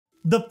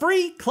The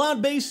free,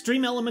 cloud-based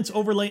StreamElements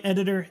overlay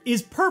editor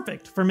is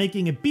perfect for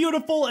making a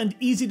beautiful and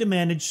easy to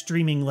manage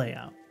streaming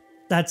layout.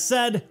 That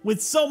said,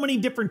 with so many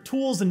different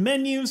tools and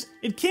menus,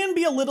 it can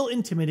be a little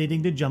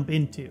intimidating to jump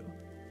into.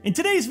 In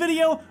today's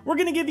video, we're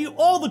going to give you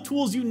all the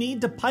tools you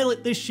need to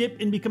pilot this ship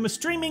and become a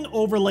streaming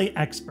overlay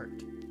expert.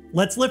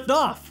 Let's lift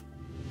off!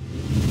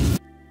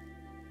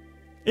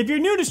 If you're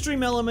new to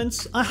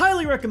StreamElements, I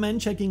highly recommend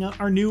checking out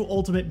our new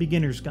Ultimate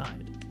Beginner's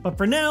Guide. But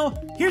for now,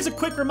 here's a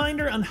quick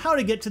reminder on how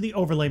to get to the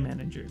Overlay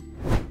Manager.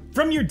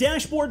 From your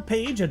dashboard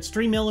page at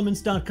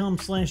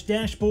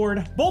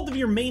streamelements.com/dashboard, both of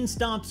your main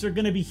stops are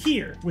going to be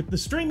here with the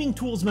Streaming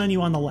Tools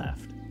menu on the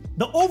left.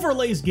 The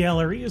Overlays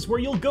gallery is where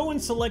you'll go and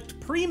select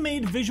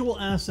pre-made visual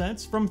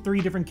assets from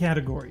 3 different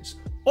categories.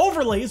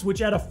 Overlays,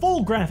 which add a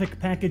full graphic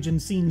package and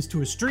scenes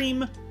to a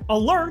stream,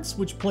 alerts,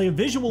 which play a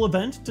visual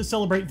event to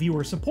celebrate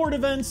viewer support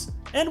events,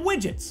 and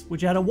widgets,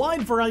 which add a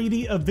wide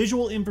variety of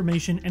visual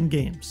information and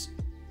games.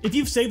 If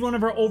you've saved one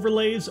of our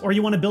overlays or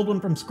you want to build one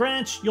from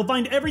scratch, you'll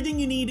find everything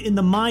you need in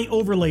the My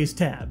Overlays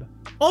tab.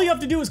 All you have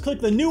to do is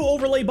click the New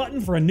Overlay button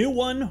for a new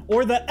one,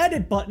 or the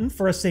Edit button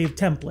for a saved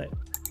template.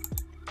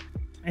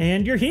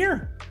 And you're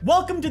here!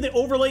 Welcome to the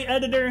Overlay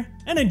Editor,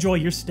 and enjoy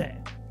your stay.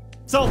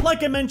 So,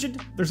 like I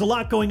mentioned, there's a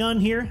lot going on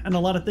here, and a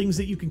lot of things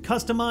that you can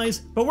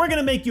customize, but we're going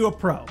to make you a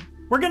pro.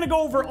 We're going to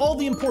go over all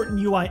the important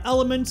UI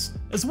elements,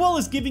 as well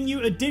as giving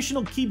you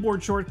additional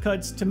keyboard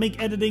shortcuts to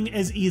make editing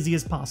as easy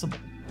as possible.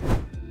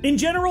 In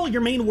general,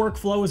 your main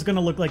workflow is going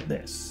to look like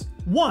this.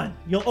 1.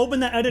 You'll open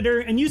the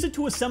editor and use it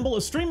to assemble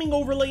a streaming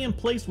overlay in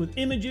place with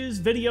images,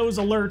 videos,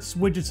 alerts,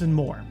 widgets, and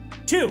more.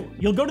 2.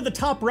 You'll go to the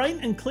top right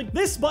and click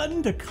this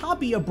button to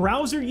copy a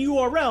browser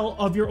URL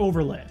of your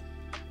overlay.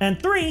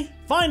 And 3.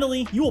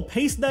 Finally, you will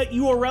paste that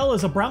URL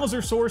as a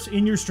browser source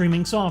in your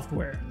streaming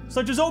software,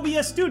 such as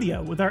OBS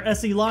Studio with our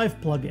se.live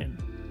plugin.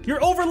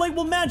 Your overlay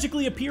will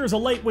magically appear as a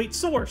lightweight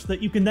source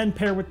that you can then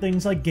pair with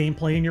things like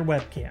gameplay in your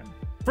webcam.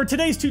 For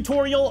today's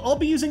tutorial, I'll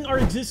be using our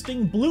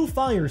existing Blue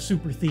Fire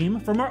super theme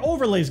from our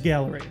Overlays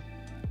gallery.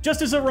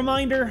 Just as a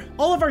reminder,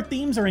 all of our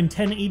themes are in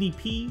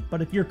 1080p,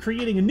 but if you're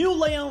creating a new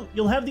layout,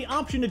 you'll have the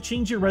option to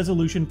change your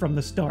resolution from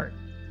the start.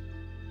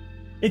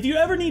 If you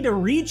ever need to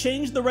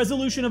re-change the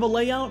resolution of a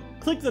layout,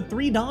 click the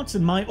 3 dots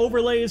in My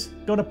Overlays,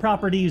 go to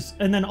Properties,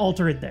 and then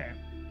alter it there.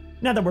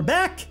 Now that we're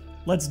back,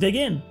 let's dig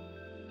in.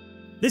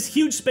 This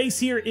huge space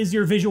here is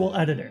your visual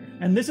editor,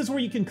 and this is where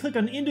you can click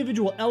on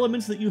individual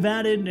elements that you've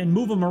added and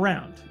move them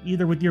around,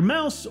 either with your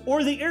mouse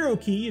or the arrow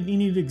key if you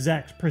need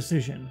exact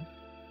precision.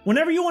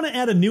 Whenever you want to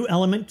add a new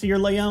element to your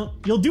layout,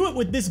 you'll do it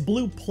with this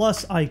blue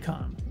plus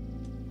icon.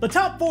 The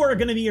top 4 are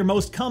going to be your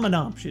most common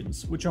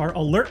options, which are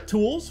alert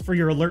tools for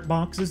your alert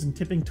boxes and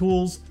tipping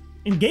tools,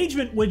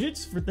 engagement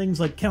widgets for things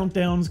like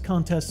countdowns,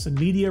 contests, and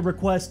media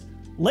requests,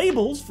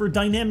 labels for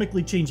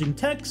dynamically changing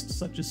text,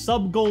 such as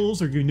sub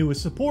goals or your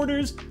newest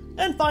supporters,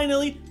 and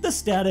finally, the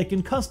static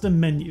and custom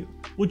menu,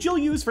 which you'll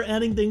use for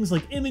adding things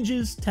like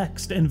images,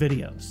 text, and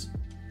videos.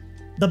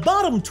 The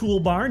bottom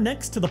toolbar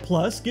next to the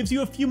plus gives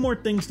you a few more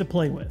things to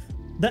play with.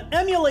 The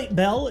Emulate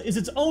bell is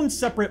its own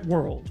separate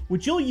world,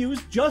 which you'll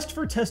use just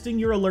for testing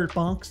your alert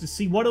box to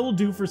see what it will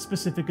do for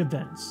specific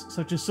events,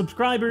 such as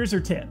subscribers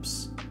or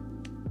tips.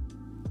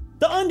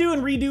 The undo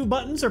and redo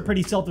buttons are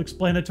pretty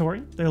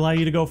self-explanatory. They allow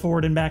you to go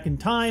forward and back in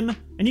time,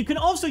 and you can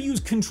also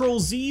use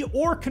Ctrl-Z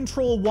or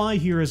Ctrl-Y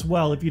here as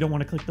well if you don't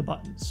want to click the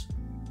buttons.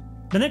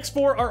 The next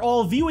 4 are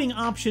all viewing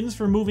options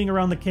for moving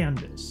around the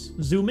canvas.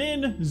 Zoom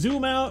in,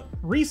 zoom out,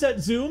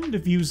 reset zoom to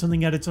view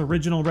something at its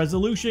original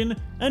resolution,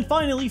 and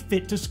finally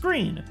fit to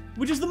screen,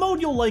 which is the mode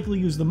you'll likely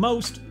use the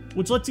most,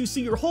 which lets you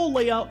see your whole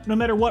layout no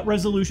matter what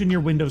resolution your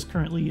window's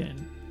currently in.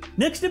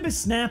 Next up is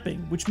snapping,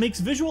 which makes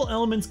visual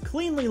elements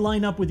cleanly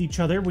line up with each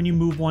other when you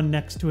move one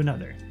next to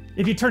another.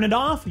 If you turn it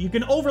off, you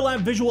can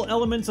overlap visual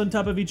elements on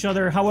top of each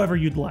other however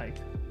you'd like.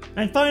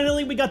 And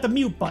finally, we got the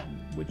mute button,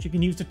 which you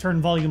can use to turn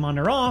volume on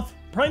or off,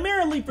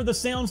 primarily for the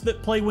sounds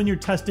that play when you're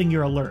testing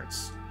your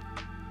alerts.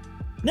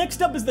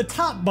 Next up is the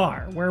top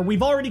bar, where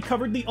we've already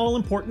covered the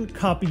all-important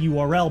copy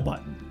URL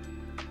button.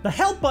 The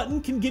help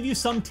button can give you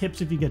some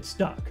tips if you get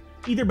stuck,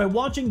 either by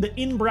watching the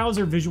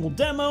in-browser visual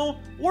demo,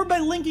 or by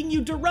linking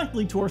you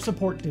directly to our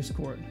support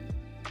Discord.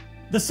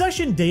 The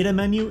Session Data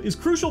menu is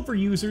crucial for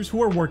users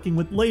who are working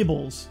with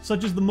labels,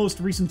 such as the most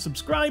recent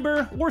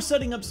subscriber, or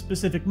setting up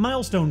specific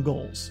milestone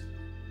goals.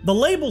 The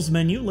Labels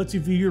menu lets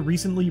you view your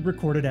recently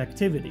recorded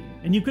activity,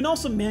 and you can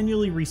also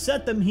manually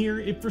reset them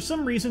here if for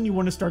some reason you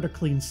want to start a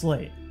clean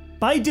slate.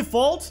 By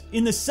default,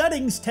 in the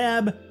Settings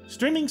tab,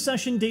 Streaming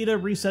Session Data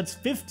resets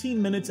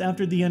 15 minutes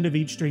after the end of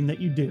each stream that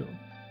you do.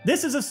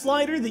 This is a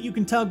slider that you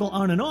can toggle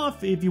on and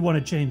off if you want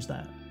to change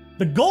that.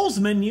 The Goals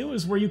menu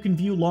is where you can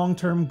view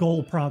long-term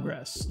goal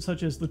progress,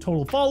 such as the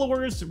total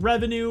followers,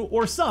 revenue,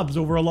 or subs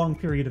over a long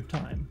period of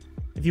time.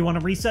 If you want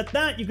to reset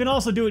that, you can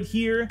also do it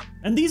here,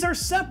 and these are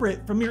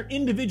separate from your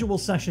individual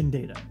session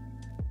data.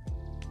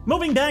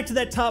 Moving back to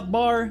that top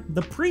bar,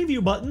 the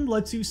Preview button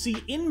lets you see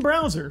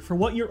in-browser for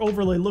what your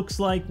overlay looks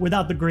like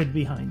without the grid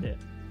behind it.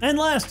 And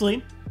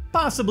lastly,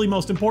 possibly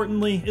most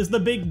importantly, is the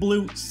big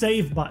blue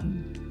Save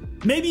button.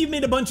 Maybe you've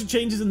made a bunch of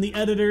changes in the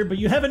editor, but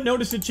you haven't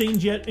noticed a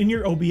change yet in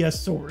your OBS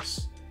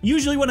source.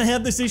 Usually when I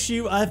have this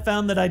issue, I've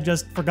found that I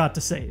just forgot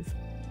to save.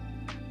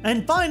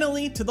 And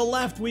finally, to the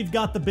left, we've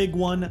got the big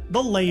one,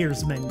 the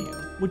Layers menu,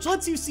 which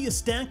lets you see a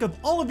stack of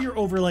all of your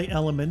overlay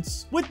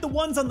elements, with the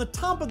ones on the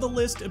top of the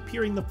list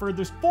appearing the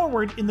furthest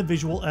forward in the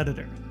visual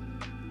editor.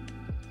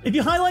 If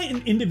you highlight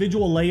an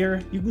individual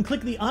layer, you can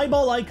click the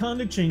eyeball icon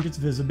to change its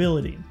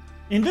visibility.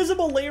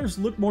 Invisible layers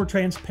look more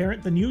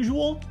transparent than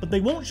usual, but they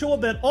won't show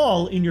up at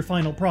all in your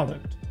final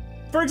product.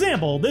 For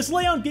example, this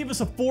layout gave us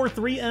a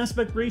 4:3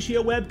 aspect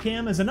ratio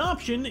webcam as an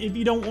option if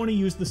you don't want to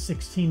use the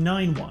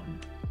 16:9 one.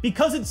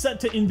 Because it's set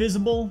to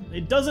invisible,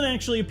 it doesn't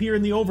actually appear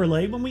in the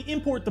overlay when we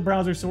import the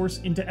browser source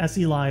into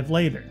se.live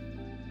later.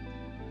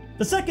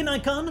 The second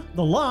icon,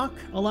 the lock,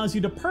 allows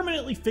you to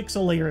permanently fix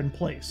a layer in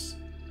place.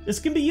 This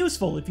can be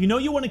useful if you know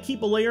you want to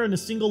keep a layer in a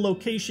single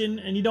location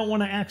and you don't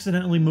want to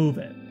accidentally move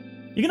it.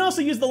 You can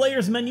also use the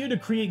Layers menu to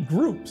create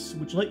groups,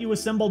 which let you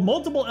assemble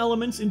multiple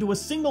elements into a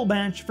single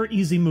batch for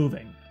easy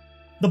moving.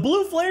 The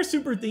blue flare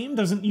super theme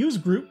doesn't use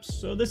groups,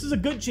 so this is a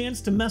good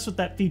chance to mess with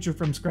that feature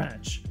from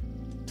scratch.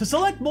 To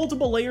select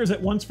multiple layers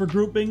at once for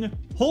grouping,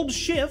 hold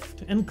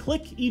Shift and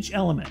click each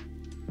element.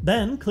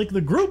 Then click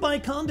the group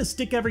icon to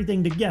stick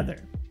everything together.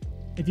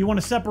 If you want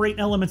to separate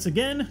elements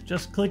again,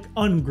 just click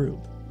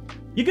Ungroup.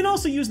 You can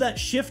also use that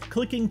shift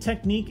clicking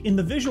technique in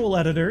the visual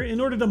editor in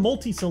order to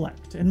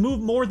multi-select and move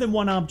more than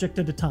one object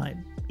at a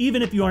time,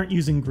 even if you aren't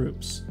using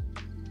groups.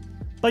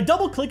 By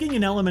double-clicking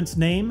an element's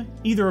name,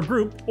 either a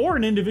group or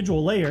an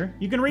individual layer,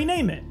 you can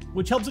rename it,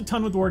 which helps a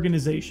ton with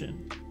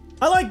organization.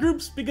 I like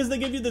groups because they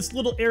give you this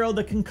little arrow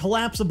that can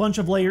collapse a bunch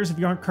of layers if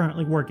you aren't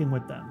currently working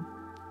with them.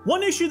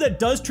 One issue that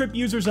does trip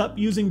users up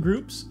using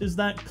groups is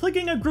that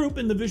clicking a group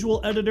in the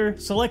visual editor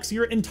selects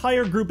your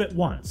entire group at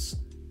once.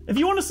 If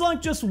you want to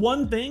select just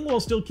one thing while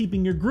still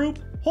keeping your group,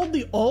 hold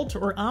the Alt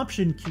or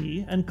Option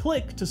key and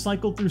click to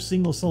cycle through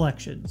single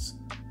selections.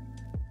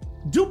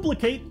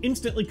 Duplicate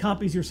instantly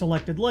copies your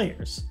selected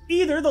layers,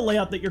 either the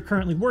layout that you're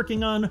currently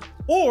working on,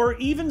 or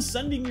even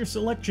sending your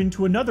selection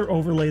to another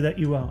overlay that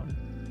you own.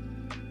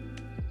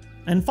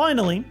 And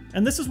finally,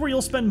 and this is where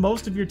you'll spend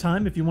most of your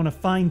time if you want to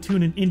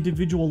fine-tune an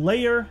individual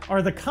layer,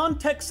 are the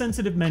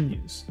context-sensitive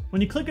menus.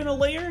 When you click on a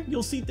layer,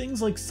 you'll see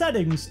things like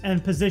Settings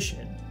and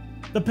Position.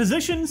 The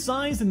Position,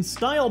 Size, and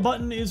Style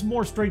button is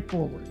more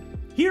straightforward.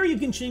 Here you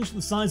can change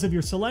the size of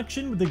your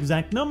selection with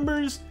exact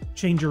numbers,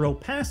 change your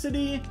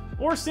opacity,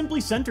 or simply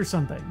center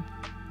something.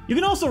 You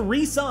can also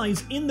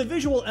resize in the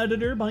visual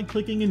editor by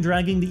clicking and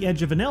dragging the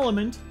edge of an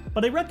element,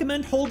 but I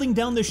recommend holding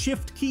down the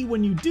Shift key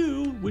when you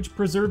do, which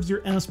preserves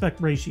your aspect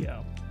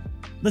ratio.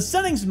 The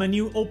Settings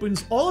menu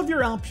opens all of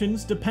your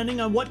options depending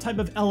on what type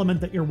of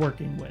element that you're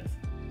working with.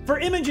 For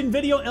image and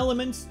video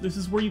elements, this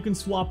is where you can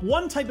swap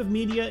one type of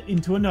media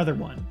into another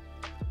one.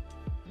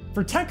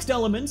 For text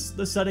elements,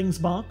 the settings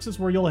box is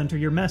where you'll enter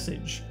your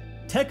message.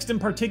 Text in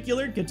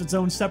particular gets its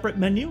own separate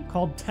menu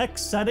called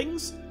Text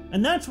Settings,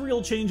 and that's where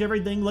you'll change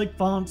everything like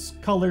fonts,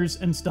 colors,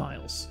 and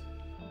styles.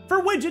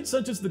 For widgets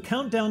such as the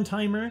countdown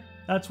timer,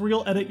 that's where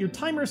you'll edit your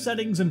timer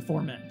settings and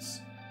formats.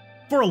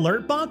 For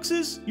alert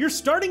boxes, your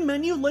starting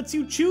menu lets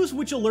you choose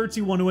which alerts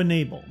you want to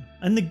enable,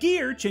 and the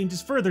gear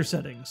changes further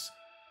settings.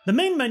 The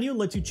main menu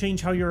lets you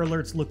change how your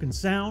alerts look and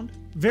sound,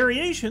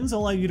 variations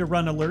allow you to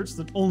run alerts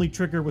that only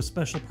trigger with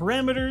special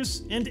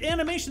parameters, and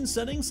animation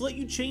settings let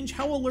you change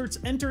how alerts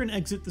enter and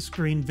exit the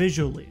screen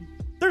visually.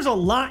 There's a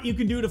lot you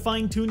can do to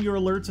fine-tune your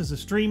alerts as a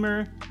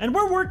streamer, and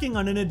we're working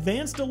on an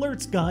advanced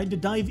alerts guide to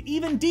dive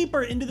even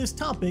deeper into this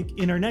topic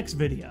in our next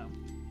video.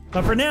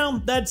 But for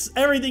now, that's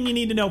everything you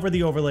need to know for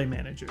the Overlay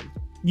Manager.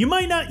 You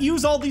might not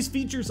use all these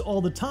features all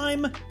the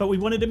time, but we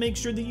wanted to make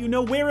sure that you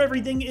know where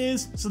everything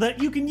is so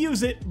that you can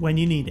use it when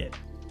you need it.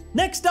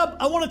 Next up,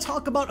 I want to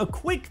talk about a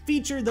quick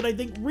feature that I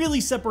think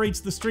really separates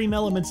the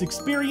StreamElements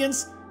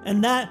experience,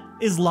 and that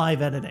is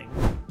live editing.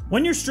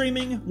 When you're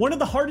streaming, one of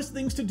the hardest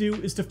things to do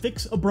is to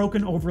fix a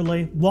broken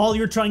overlay while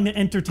you're trying to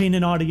entertain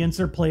an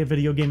audience or play a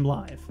video game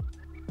live.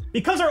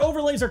 Because our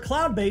overlays are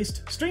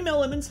cloud-based,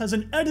 StreamElements has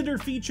an editor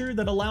feature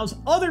that allows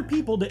other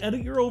people to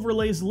edit your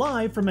overlays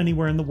live from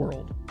anywhere in the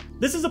world.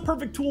 This is a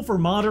perfect tool for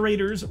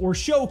moderators or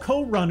show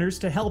co-runners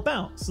to help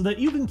out so that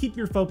you can keep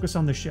your focus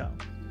on the show.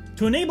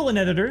 To enable an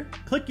editor,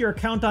 click your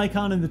account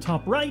icon in the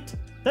top right,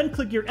 then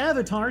click your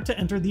avatar to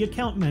enter the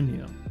account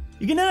menu.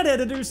 You can add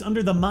editors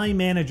under the My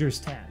Managers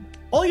tab.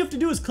 All you have to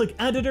do is click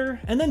Editor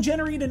and then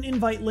generate an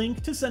invite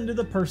link to send to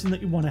the person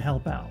that you want to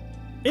help out.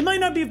 It might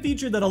not be a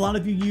feature that a lot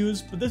of you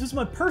use, but this is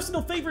my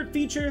personal favorite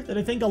feature that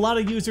I think a lot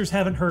of users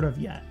haven't heard of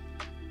yet.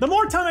 The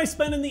more time I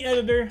spend in the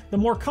editor, the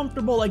more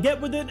comfortable I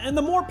get with it, and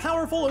the more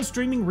powerful a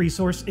streaming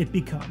resource it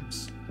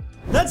becomes.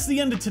 That's the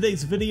end of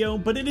today's video,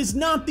 but it is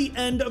not the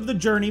end of the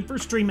journey for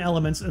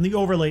StreamElements and the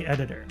overlay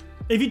editor.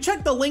 If you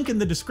check the link in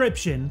the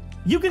description,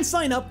 you can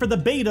sign up for the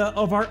beta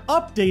of our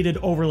updated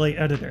overlay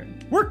editor.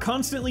 We're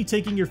constantly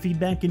taking your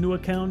feedback into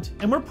account,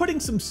 and we're putting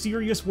some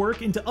serious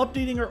work into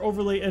updating our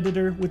overlay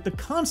editor with the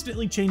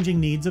constantly changing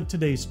needs of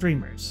today's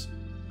streamers.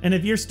 And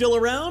if you're still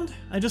around,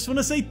 I just want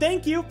to say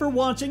thank you for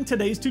watching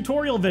today's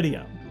tutorial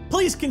video.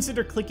 please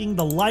consider clicking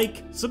the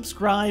like,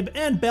 subscribe,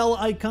 and bell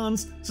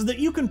icons so that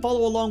you can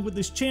follow along with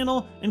this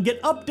channel and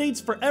get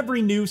updates for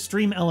every new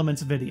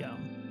StreamElements video.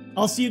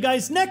 I'll see you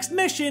guys next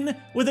mission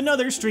with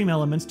another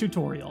StreamElements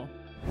tutorial.